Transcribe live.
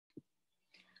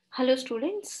Hello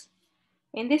students.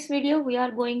 In this video we are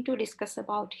going to discuss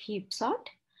about heap sort.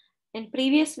 In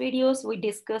previous videos we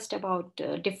discussed about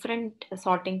different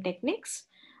sorting techniques,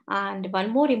 and one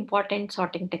more important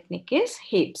sorting technique is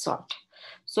heap sort.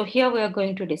 So here we are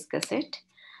going to discuss it.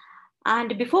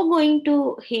 And before going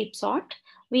to heap sort,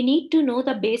 we need to know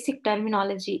the basic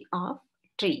terminology of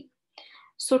tree.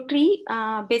 So tree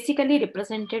basically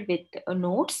represented with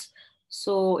nodes.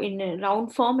 So in a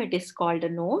round form, it is called a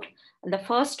node. The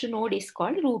first node is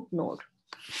called root node.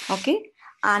 Okay.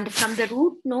 And from the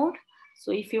root node,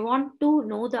 so if you want to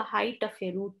know the height of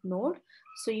a root node,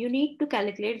 so you need to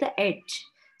calculate the edge.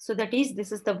 So that is,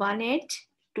 this is the one edge,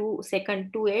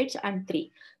 second two edge and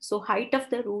three. So height of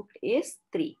the root is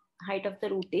three. Height of the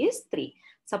root is three.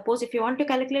 Suppose if you want to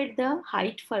calculate the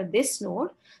height for this node,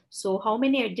 so how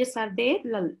many edges are there?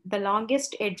 The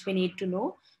longest edge we need to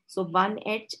know. So one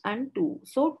edge and two.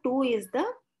 So two is the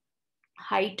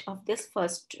height of this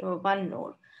first one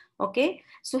node. Okay,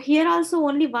 so here also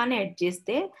only one edge is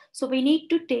there, so we need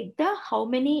to take the how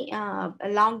many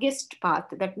longest path.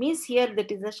 That means here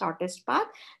that is the shortest path,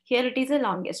 here it is the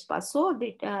longest path, so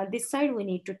this side we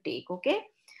need to take. Okay,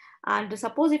 and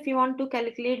suppose if you want to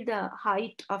calculate the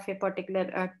height of a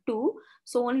particular two,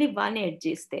 so only one edge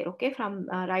is there. Okay, from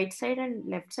right side and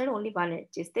left side only one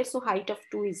edge is there, so height of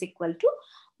two is equal to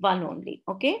one only.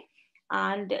 Okay,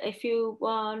 and if you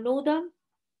know the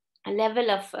level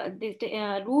of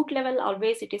the root level,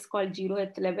 always it is called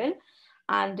 0th level,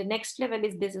 and the next level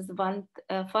is, this is one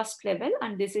first level,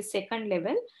 and this is second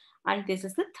level, and this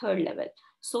is the third level.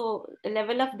 So the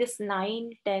level of this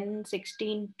 9, 10,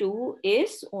 16, 2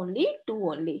 is only 2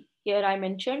 only. Here I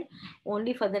mentioned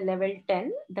only for the level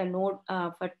 10, the node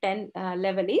for 10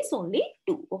 level is only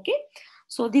 2. Okay,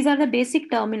 so these are the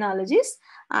basic terminologies.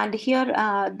 And here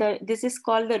this is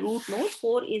called the root node.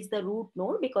 4 is the root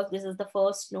node because this is the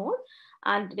first node,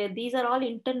 and these are all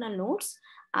internal nodes.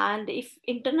 And if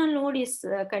internal node is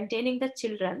containing the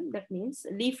children, that means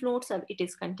leaf nodes it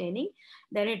is containing,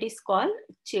 then it is called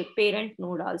parent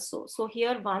node also. So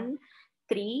here 1,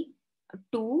 3,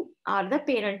 2 are the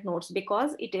parent nodes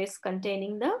because it is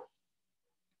containing the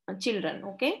children.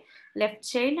 Okay, left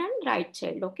child and right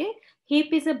child. Okay,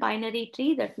 heap is a binary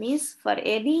tree. That means for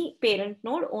any parent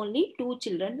node only two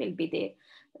children will be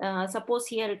there. Suppose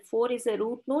here 4 is a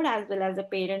root node as well as a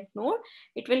parent node,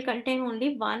 it will contain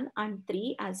only 1 and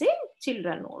 3 as a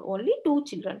children node, only two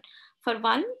children. For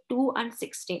 1, 2 and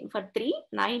 16. For 3,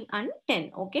 9 and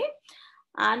 10. Okay,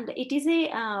 and it is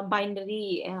a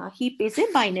binary heap is a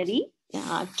binary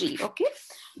tree. Okay,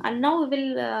 and now we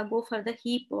will go for the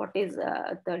heap. What is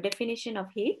the definition of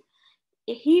heap?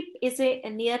 A heap is a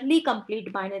nearly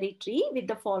complete binary tree with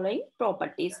the following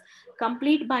properties.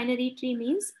 Complete binary tree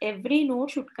means every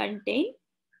node should contain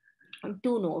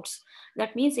two nodes.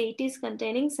 That means 8 is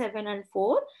containing 7 and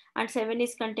 4, and 7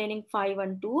 is containing 5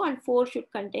 and 2, and 4 should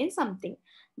contain something.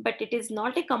 But it is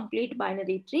not a complete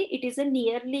binary tree, it is a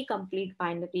nearly complete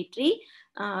binary tree.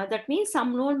 That means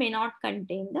some node may not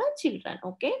contain the children.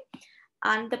 Okay,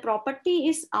 and the property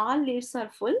is all leaves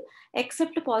are full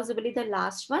except possibly the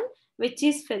last one, which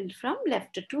is filled from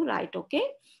left to right. Okay,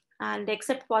 and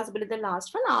except possibly the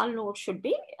last one, all nodes should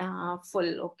be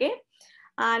full. Okay,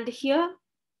 and here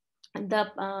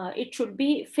the it should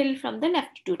be filled from the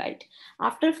left to right.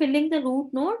 After filling the root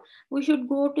node, we should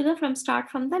go to the start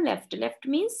from the left. Left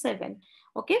means 7.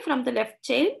 Okay, from the left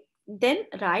child, then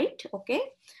right. Okay,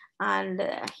 and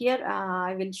here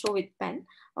I will show with pen.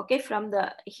 Okay, from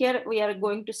the here we are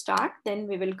going to start, then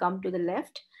we will come to the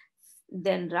left,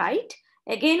 then right,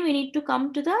 again we need to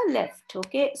come to the left.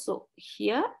 Okay, so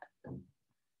here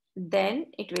then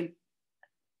it will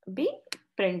be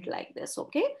print like this.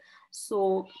 Okay,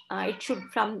 so it should,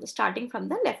 from starting from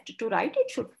the left to right, it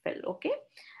should fill. Okay,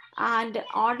 and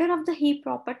order of the heap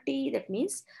property, that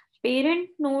means parent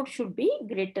node should be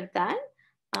greater than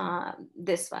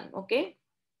this one. Okay,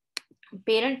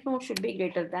 parent node should be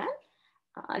greater than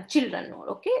children node.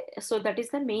 Okay, so that is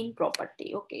the main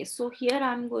property. Okay, so here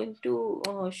I'm going to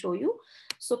show you.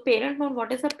 So parent node,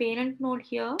 what is the parent node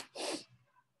here?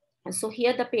 So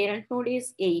here the parent node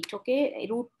is 8. Okay,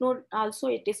 root node also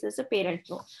it is as a parent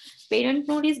node. Parent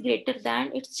node is greater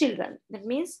than its children. That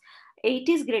means 8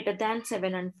 is greater than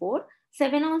 7 and 4.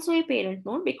 7 also a parent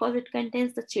node because it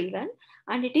contains the children,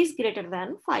 and it is greater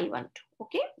than 5 and 2.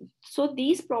 Okay, so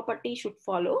these properties should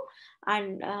follow,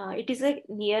 and it is a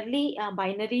nearly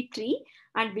binary tree,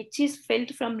 and which is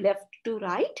filled from left to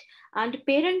right, and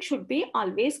parent should be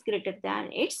always greater than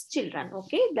its children.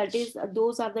 Okay, that is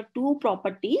those are the two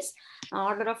properties,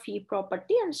 order of heap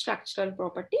property and structural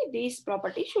property. These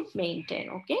properties should maintain.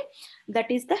 Okay,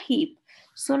 that is the heap.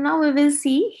 So now we will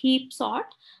see heap sort.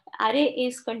 array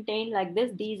is contained like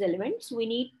this, these elements, we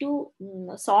need to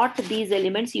sort these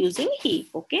elements using heap.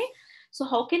 Okay, so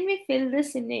how can we fill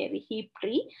this in a heap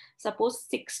tree? Suppose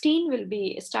 16 will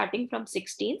be starting from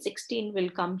 16 will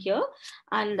come here,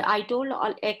 and I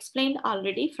explained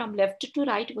already, from left to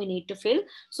right we need to fill.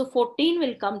 So 14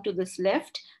 will come to this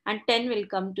left and 10 will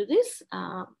come to this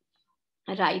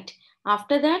right.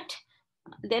 After that,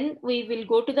 then we will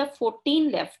go to the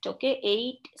 14 left. Okay,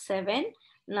 8 7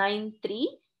 9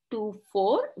 3 2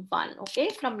 4 1. Okay,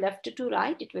 from left to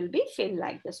right it will be filled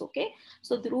like this. Okay,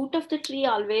 so the root of the tree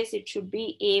always it should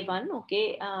be a1.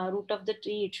 Okay, root of the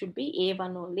tree it should be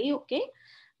a1 only. Okay,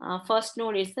 first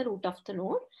node is the root of the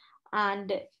node,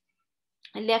 and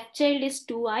left child is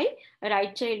 2i,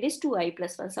 right child is 2i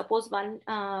plus 1. Suppose one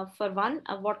for 1,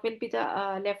 what will be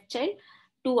the left child?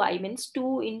 2i means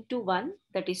 2 into 1,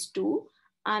 that is 2,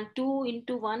 and 2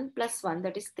 into 1 plus 1,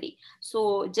 that is 3.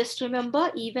 So just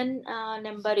remember, even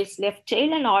number is left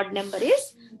child and odd number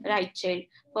is right child.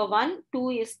 For 1, 2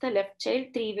 is the left child,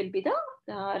 3 will be the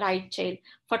right child.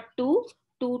 For 2,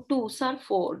 2 2s are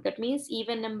 4. That means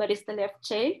even number is the left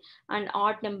child and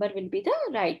odd number will be the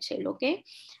right child. Okay,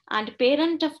 and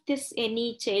parent of this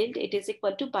any child, it is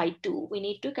equal to by 2. We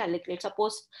need to calculate.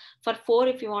 Suppose for 4,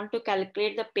 if you want to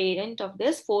calculate the parent of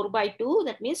this, 4 by 2,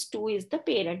 that means 2 is the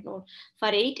parent node. For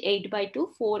 8, 8 by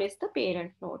 2, 4 is the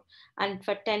parent node. And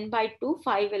for 10 by 2,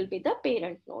 5 will be the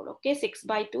parent node. Okay, 6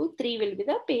 by 2, 3 will be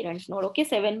the parent node. Okay,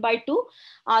 7 by 2,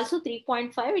 also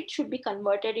 3.5, it should be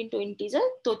converted into integer,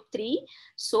 so 3.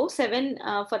 So 7,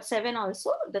 for 7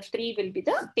 also, the 3 will be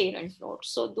the parent node.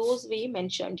 So those we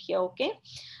mentioned here. Okay,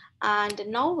 and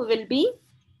now we will be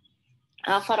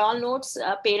for all nodes,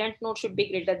 parent node should be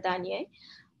greater than a.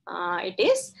 It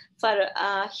is for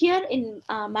here in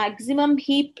maximum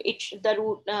heap, the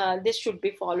root this should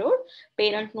be followed.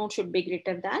 Parent node should be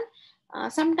greater than.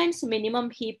 Sometimes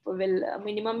minimum heap will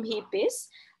minimum heap is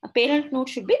parent node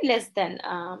should be less than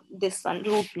this one,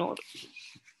 root node,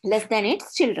 less than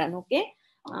its children. Okay,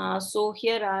 so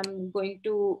here I'm going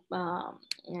to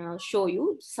show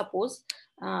you. Suppose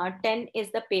 10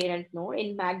 is the parent node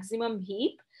in maximum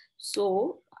heap.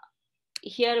 So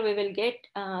here we will get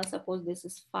suppose this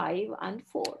is 5 and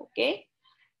 4. Okay,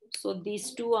 so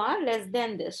these two are less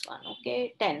than this one.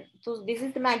 Okay, 10. So this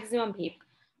is the maximum heap.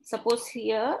 Suppose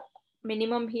here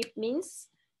minimum heap means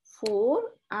 4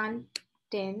 and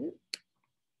 10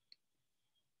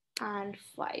 and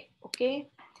 5. Okay,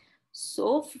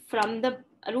 so from the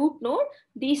root node,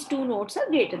 these two nodes are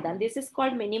greater than. This is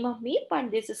called minimum heap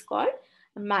and this is called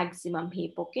maximum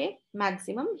heap. Okay,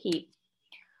 maximum heap.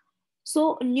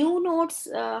 So new nodes,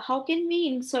 how can we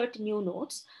insert new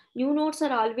nodes? New nodes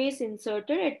are always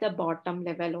inserted at the bottom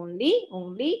level only.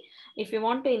 Only if you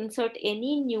want to insert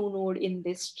any new node in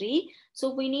this tree,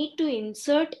 so we need to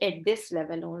insert at this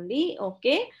level only.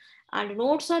 Okay, and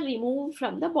nodes are removed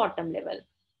from the bottom level.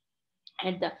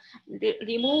 At the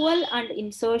removal and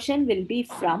insertion will be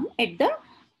from at the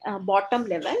bottom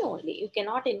level only. You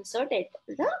cannot insert at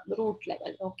the root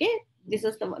level. Okay, this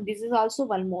is also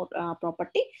one more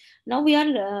property. Now we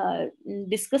are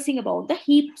discussing about the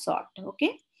heap sort.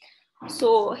 Okay,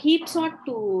 so heap sort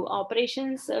two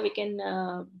operations we can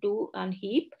do on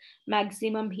heap: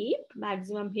 maximum heap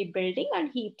building,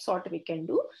 and heap sort we can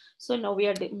do. So now we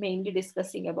are mainly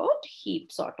discussing about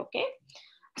heap sort. Okay,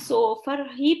 so for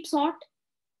heap sort,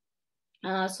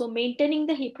 so maintaining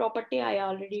the heap property, I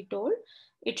already told.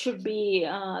 It should be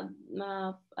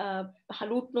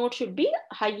root node should be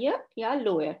higher, yeah,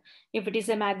 lower. If it is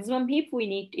a maximum heap,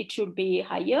 it should be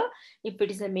higher. If it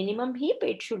is a minimum heap,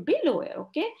 it should be lower.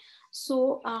 Okay.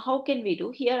 So how can we do?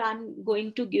 Here I'm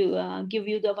going to give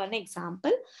you the one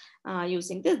example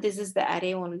using this. This is the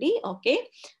array only. Okay.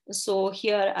 So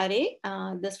here array,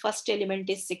 this first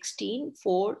element is 16,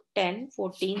 4, 10,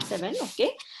 14, 7.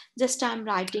 Okay. Just I'm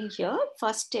writing here,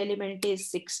 first element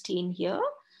is 16 here.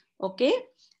 Okay,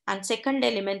 and second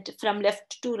element from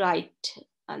left to right,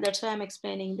 that's why I'm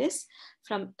explaining this.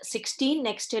 From 16,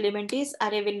 next element is,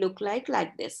 array will look like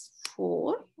this,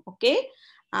 4. Okay,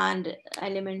 and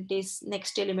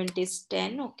next element is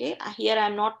 10. Okay, here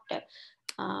I'm not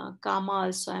comma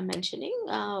also I'm mentioning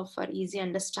for easy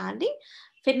understanding.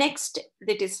 For next,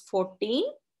 that is 14.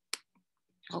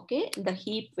 Okay, the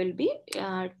heap will be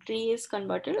tree is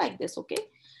converted like this. Okay,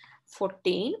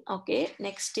 14. Okay,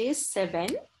 next is 7.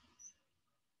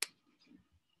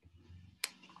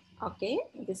 Okay,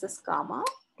 this is comma,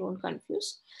 don't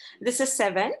confuse. This is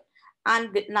 7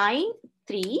 and 9,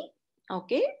 3.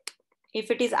 Okay,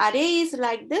 if it is array is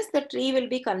like this, the tree will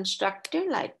be constructed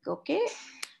like, okay,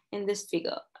 in this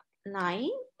figure, 9,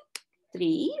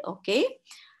 3. Okay,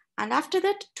 and after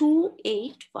that 2,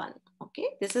 8, 1. Okay,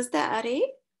 this is the array,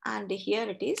 and here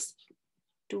it is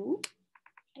 2,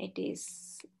 it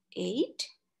is 8,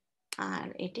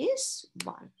 and it is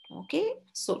 1. Okay,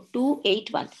 so 2,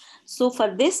 8, 1. So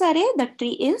for this array, the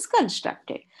tree is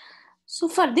constructed. So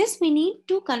for this, we need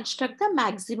to construct the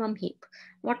maximum heap.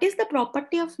 What is the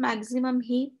property of maximum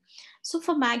heap? So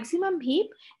for maximum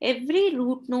heap, every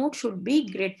root node should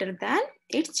be greater than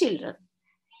its children.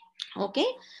 Okay,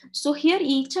 so here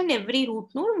each and every root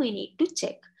node we need to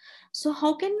check. So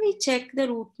how can we check the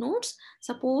root nodes?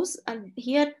 Suppose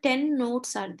here 10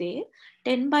 nodes are there,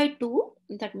 10 by 2,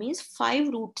 that means 5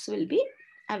 roots will be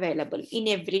available in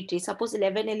every tree. Suppose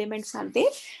 11 elements are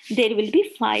there will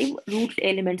be 5 root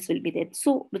elements will be there.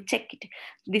 So check it.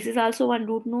 This is also one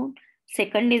root node.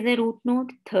 Second is a root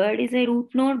node. Third is a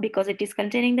root node because it is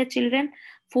containing the children.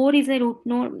 4 is a root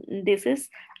node. This is,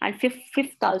 and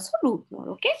fifth also root node.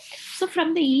 Okay, so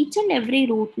from the each and every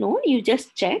root node, you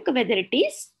just check whether it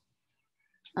is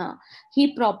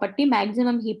heap property,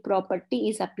 maximum heap property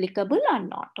is applicable or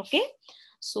not. Okay,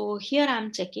 so here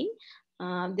I'm checking.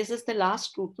 This is the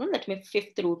last root node, that means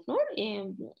fifth root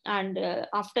node, and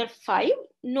after 5,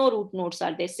 no root nodes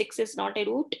are there. 6 is not a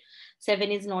root,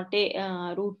 7 is not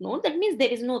a root node. That means there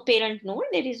is no parent node,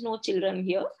 there is no children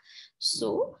here.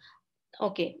 So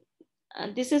okay,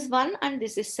 this is 1 and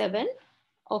this is 7.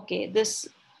 Okay, this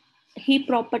heap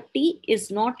property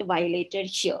is not violated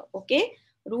here. Okay,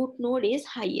 root node is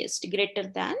highest, greater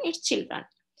than its children,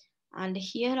 and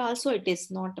here also it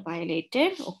is not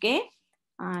violated. Okay,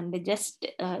 and just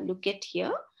look at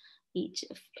here, each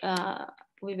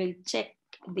we will check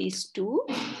these two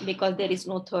because there is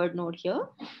no third node here,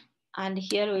 and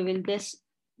here we will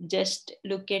just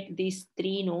look at these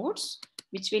 3 nodes,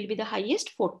 which will be the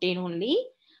highest, 14 only.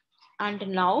 And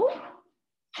now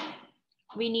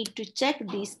we need to check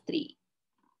these 3.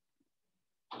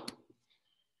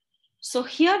 So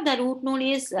here the root node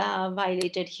is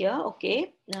violated here.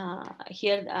 Okay,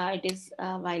 here it is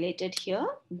violated here.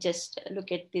 Just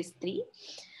look at these 3.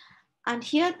 And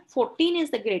here 14 is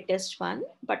the greatest one,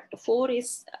 but 4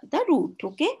 is the root.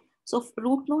 Okay, so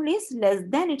root node is less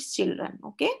than its children.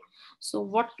 Okay, so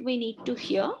what we need to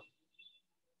here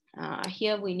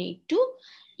we need to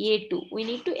A2. We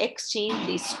need to exchange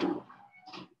these 2.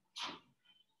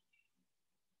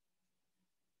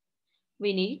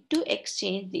 We need to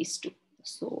exchange these 2.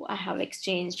 So I have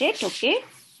exchanged it. Okay,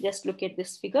 just look at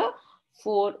this figure.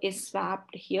 4 is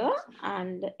swapped here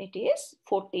and it is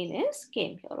 14 is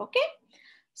came here. Okay,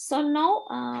 so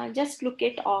now just look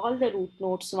at all the root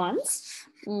nodes once,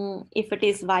 if it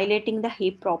is violating the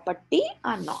heap property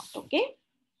or not. Okay,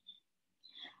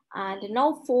 and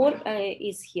now 4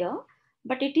 is here,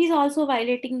 but it is also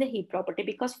violating the heap property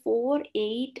because 4,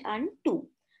 8 and 2.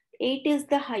 8 is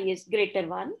the highest, greater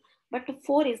one, but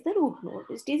 4 is the root node.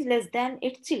 It is less than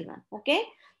its children. Okay,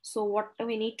 so what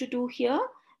we need to do here?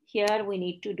 Here we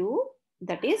need to do,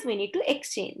 that is, we need to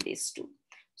exchange these 2.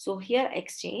 So here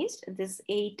exchanged, this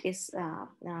 8 is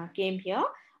came here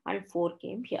and 4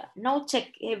 came here. Now check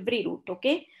every root.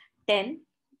 Okay, 10,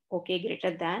 okay,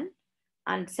 greater than,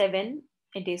 and 7,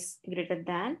 it is greater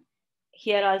than.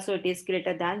 Here also it is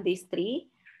greater than these 3,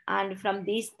 and from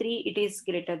these 3 it is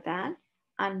greater than,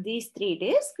 and these 3 it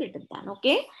is greater than.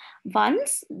 Okay,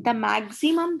 once the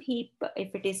maximum heap,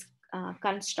 if it is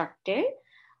constructed,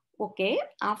 okay,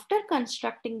 after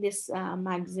constructing this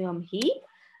maximum heap,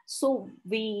 so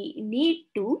we need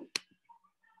to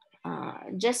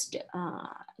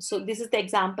so this is the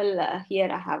example here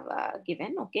I have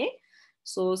given. Okay,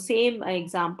 so same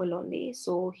example only.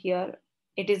 So here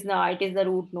it is the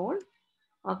root node.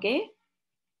 Okay,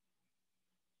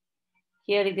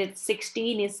 here it is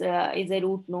 16 is a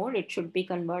root node, it should be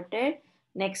converted.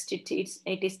 Next it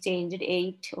is changed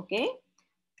 8. Okay,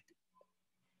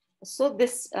 so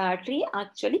this tree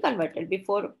actually converted.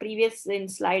 Before, previous in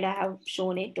slide I have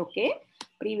shown it. Okay,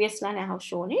 previous one I have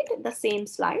shown it, the same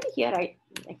slide here I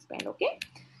explained. Okay,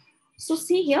 so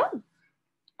see here,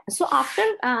 so after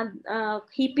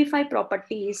heapify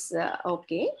property is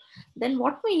okay, then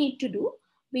what we need to do,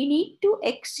 we need to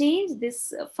exchange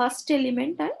this first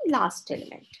element and last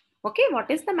element. Okay, what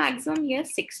is the maximum here?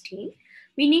 16.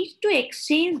 We need to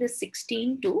exchange this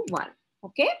 16 to 1.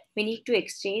 Okay, we need to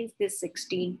exchange this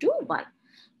 16 to 1.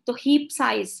 So heap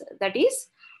size, that is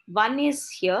 1 is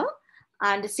here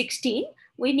and 16.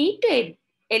 We need to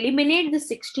eliminate the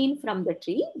 16 from the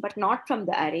tree, but not from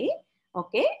the array.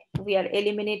 Okay, we are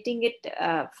eliminating it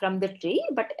from the tree,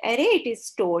 but array it is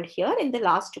stored here in the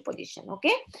last position.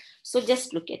 Okay, so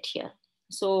just look at here.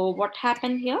 So what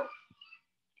happened here?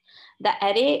 The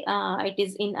array, it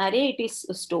is in array, it is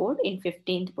stored in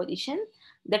 15th position.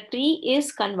 The tree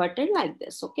is converted like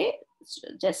this. Okay,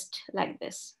 just like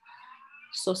this.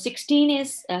 So 16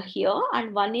 is here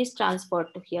and 1 is transferred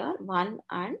to here, 1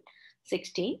 and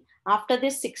 16. After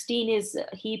this 16 is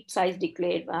heap size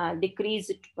declared,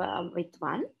 decreased with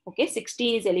 1. Okay,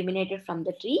 16 is eliminated from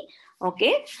the tree.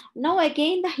 Okay, now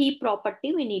again the heap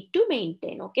property we need to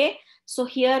maintain. Okay, so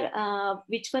here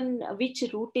which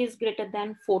root is greater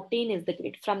than 14 is the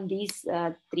great from these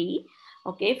three.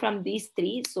 Okay, from these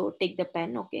three, so take the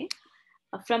pen. Okay,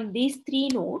 from these three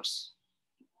nodes,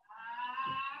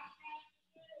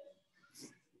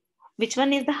 which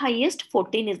one is the highest?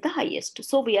 14 is the highest.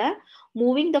 So we are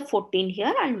moving the 14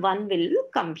 here and 1 will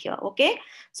come here. Okay.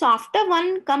 So after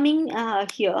 1 coming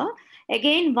here,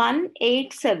 again 1,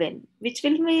 8, 7. Which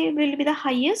will be the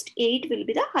highest? 8 will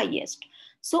be the highest.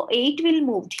 So 8 will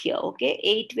moved here. Okay.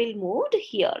 8 will moved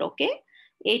here. Okay.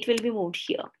 8 will be moved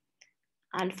here.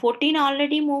 And 14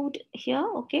 already moved here.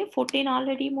 Okay. 14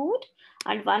 already moved.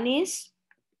 And 1 is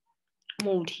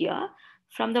moved here.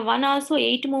 From the 1 also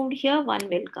 8 moved here, 1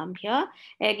 will come here.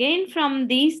 Again from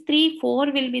these 3, 4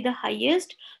 will be the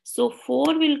highest. So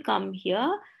 4 will come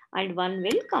here and 1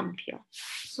 will come here.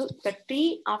 So the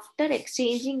tree, after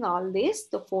exchanging all this,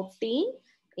 the 14,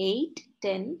 8,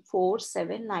 10, 4,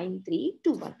 7, 9, 3,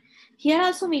 2, 1. Here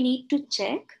also we need to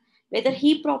check whether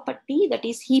heap property, that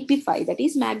is heapify, that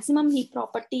is maximum heap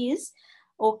property is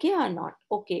okay or not.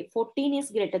 Okay, 14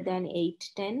 is greater than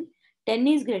 8, 10. 10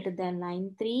 is greater than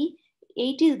 9, 3,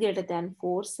 8 is greater than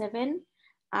 4, 7,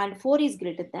 and 4 is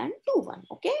greater than 2, 1.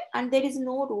 Okay, and there is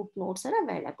no root nodes are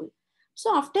available.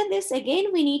 So after this, again,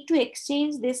 we need to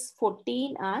exchange this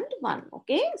 14 and 1.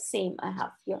 Okay, same I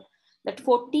have here. That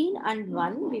 14 and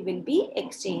 1 we will be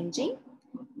exchanging.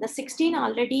 The 16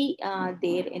 already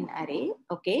there in array.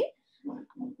 Okay.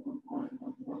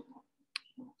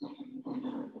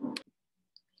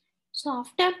 So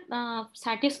after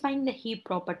satisfying the heap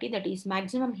property, that is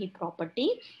maximum heap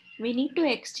property, we need to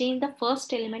exchange the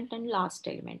first element and last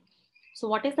element. So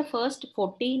what is the first?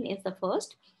 14 is the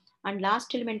first and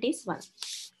last element is 1.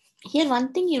 Here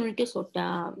one thing you need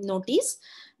to notice,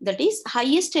 that is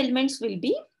highest elements will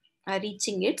be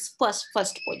reaching its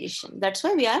first position. That's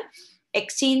why we are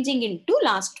exchanging into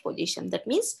last position. That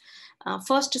means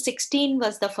first 16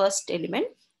 was the first element.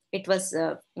 It was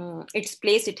its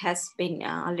place, it has been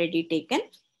already taken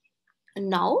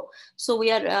now. So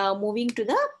we are moving to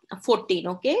the 14.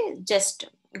 Okay, just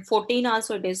 14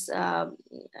 also it is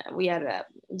we are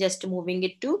just moving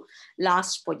it to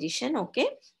last position. Okay,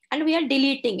 and we are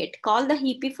deleting it. Call the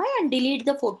heapify and delete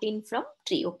the 14 from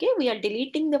tree. Okay, we are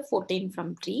deleting the 14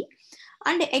 from tree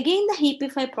and again the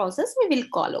heapify process we will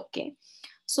call. Okay,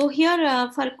 so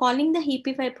here for calling the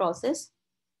heapify process,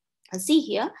 see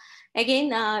here again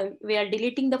we are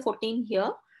deleting the 14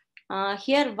 here.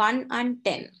 Here 1 and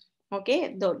 10.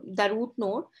 Okay, the root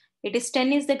node, it is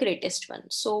 10 is the greatest one.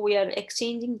 So we are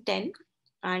exchanging 10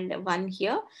 and 1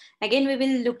 here. Again we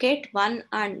will look at 1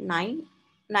 and 9.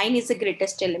 9 is the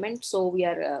greatest element. So we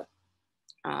are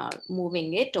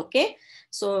moving it. Okay,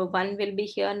 so 1 will be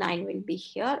here, 9 will be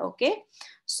here. Okay,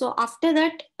 so after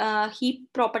that heap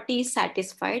property is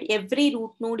satisfied, every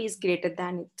root node is greater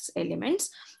than its elements.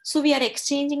 So we are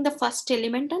exchanging the first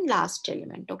element and last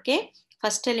element. Okay,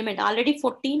 first element already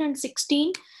 14 and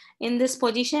 16 in this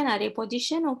position, array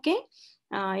position. Okay,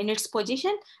 in its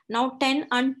position. Now 10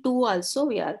 and 2 also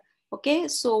we are. Okay,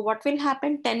 so what will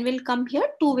happen? 10 will come here,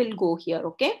 2 will go here.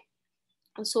 Okay,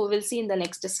 so we'll see in the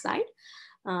next slide.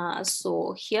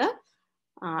 So here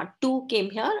 2 came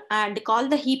here and call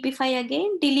the heapify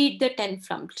again, delete the 10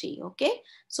 from tree. Okay,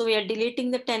 so we are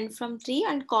deleting the 10 from tree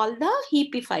and call the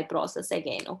heapify process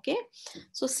again. Okay,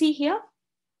 so see here,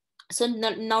 so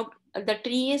now the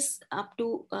tree is up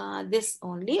to this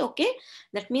only. Okay,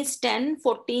 that means 10,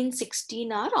 14,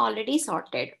 16 are already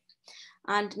sorted.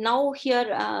 And now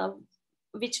here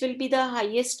which will be the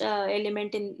highest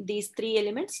element in these three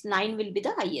elements? 9 will be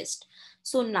the highest.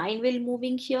 So 9 will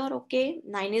moving here. Okay,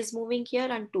 9 is moving here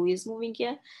and 2 is moving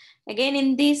here. Again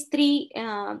in these 3,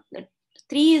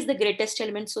 3 is the greatest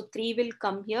element. So 3 will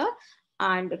come here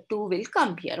and 2 will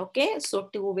come here. Okay, so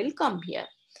 2 will come here.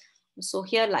 So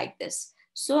here like this.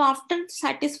 So after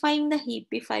satisfying the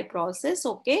heapify process,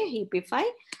 okay, heapify.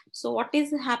 So what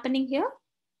is happening here?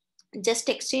 Just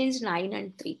exchange 9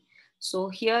 and 3. So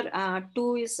here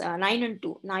 2 is 9 and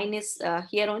 2. 9 is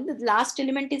here on the last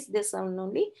element is this one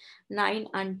only, 9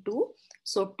 and 2.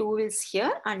 So 2 is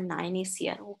here and 9 is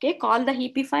here. Okay, call the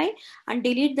heapify and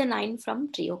delete the 9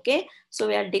 from tree. Okay, so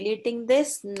we are deleting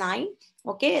this 9.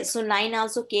 Okay, so 9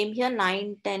 also came here,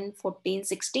 9, 10, 14,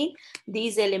 16.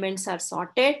 These elements are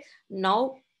sorted.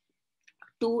 Now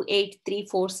 2, 8, 3,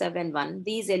 4, 7, 1.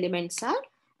 These elements are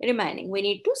remaining. We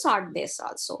need to sort this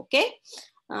also. Okay.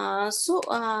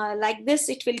 Like this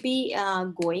it will be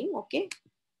going. Okay.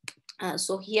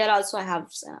 So here also I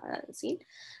have seen.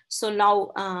 So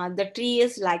now the tree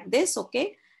is like this.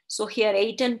 Okay. So here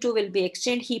 8 and 2 will be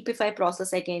exchanged. Heapify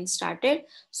process again started.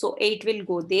 So 8 will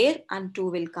go there and 2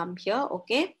 will come here.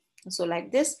 Okay. So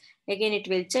like this again it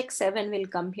will check, 7 will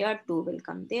come here, 2 will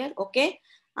come there. Okay.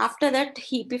 After that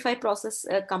heapify process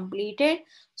completed.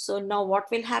 So now what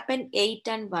will happen? 8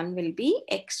 and 1 will be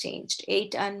exchanged.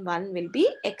 8 and 1 will be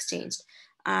exchanged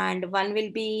and 1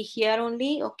 will be here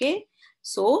only. Okay.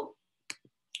 So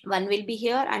 1 will be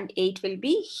here and 8 will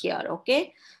be here.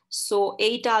 Okay. So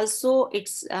 8 also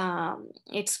its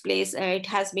place, it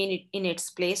has been in its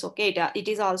place. Okay. It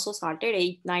is also sorted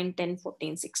 8, 9, 10,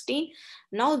 14, 16.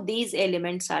 Now these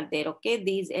elements are there. Okay.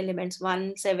 These elements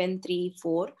 1, 7, 3,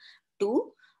 4,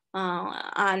 2.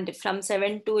 And from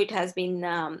 7 to it has been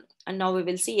and now we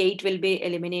will see 8 will be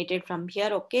eliminated from here.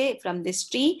 Okay. From this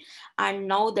tree, and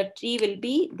now the tree will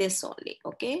be this only.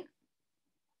 Okay.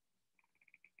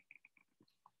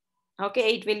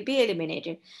 Okay, it will be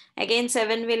eliminated. Again,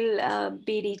 7 will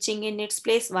be reaching in its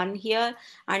place, 1 here,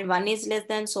 and 1 is less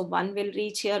than, so 1 will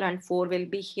reach here and 4 will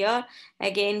be here.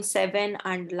 Again, 7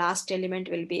 and last element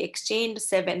will be exchanged.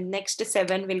 7, next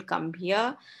 7 will come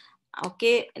here.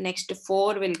 Okay, next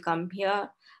 4 will come here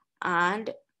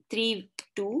and 3,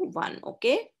 2, 1.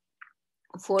 Okay,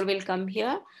 4 will come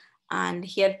here and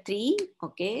here 3.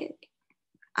 Okay,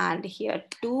 and here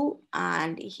 2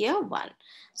 and here 1.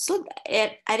 So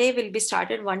the array will be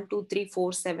started 1, 2, 3,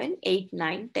 4, 7, 8,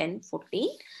 9, 10, 14,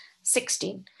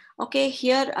 16. Okay,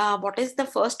 here what is the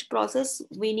first process?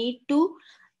 We need to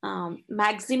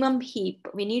maximum heap.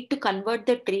 We need to convert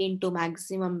the tree into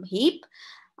maximum heap.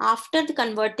 After the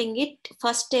converting it,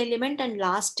 first element and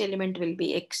last element will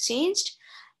be exchanged.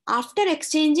 After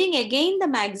exchanging, again the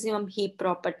maximum heap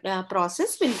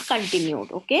process will continue.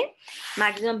 Okay,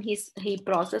 maximum heap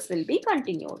process will be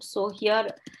continued. So here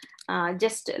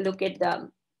just look at the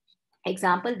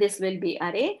example. This will be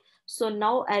array. So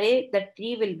now array, the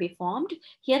tree will be formed.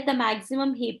 Here the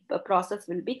maximum heap process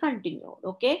will be continued.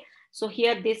 Okay, so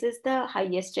here this is the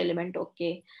highest element.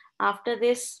 Okay, after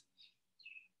this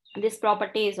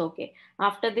property is okay.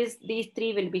 After this, these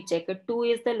 3 will be checked. 2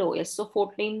 is the lowest, so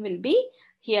 14 will be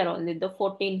here only, the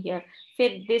 14 here.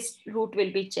 Fifth, this root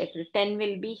will be checked. 10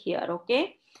 will be here.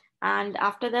 Okay, and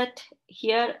after that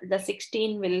here the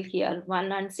 16 will here,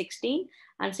 1 and 16,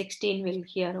 and 16 will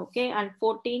here. Okay, and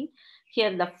 14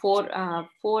 here, the 4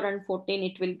 and 14,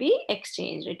 it will be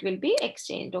exchanged. It will be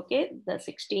exchanged. Okay, the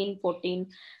 16, 14.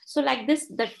 So like this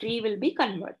the tree will be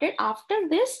converted. After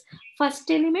this, first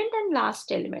element and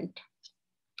last element,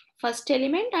 first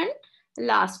element and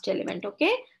last element.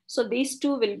 Okay, so these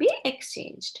two will be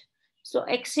exchanged. So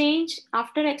exchange,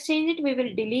 after exchange it, we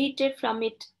will delete it from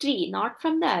it tree, not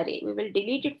from the array. We will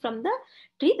delete it from the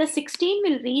tree. The 16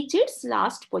 will reach its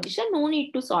last position. No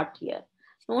need to sort here.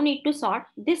 No need to sort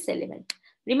this element.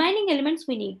 Remaining elements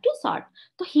we need to sort.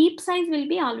 So heap size will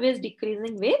be always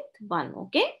decreasing with 1.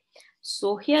 Okay,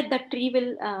 so here the tree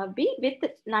will be with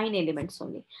 9 elements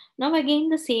only. Now again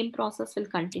the same process will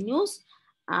continues,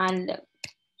 and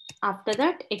after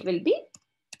that it will be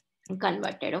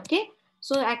converted. Okay,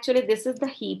 so actually this is the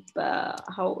heap,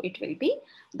 how it will be.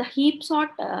 The heap sort,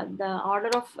 the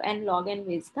order of n log n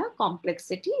is the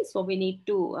complexity, so we need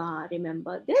to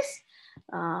remember this.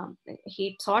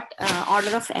 Heap sort,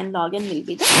 order of n log n will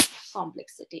be the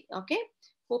complexity. Okay,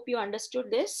 hope you understood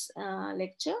this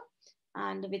lecture,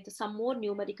 and with some more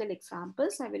numerical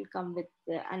examples I will come with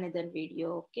another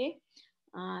video. Okay,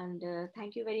 and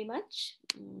thank you very much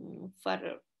for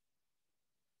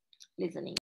listening.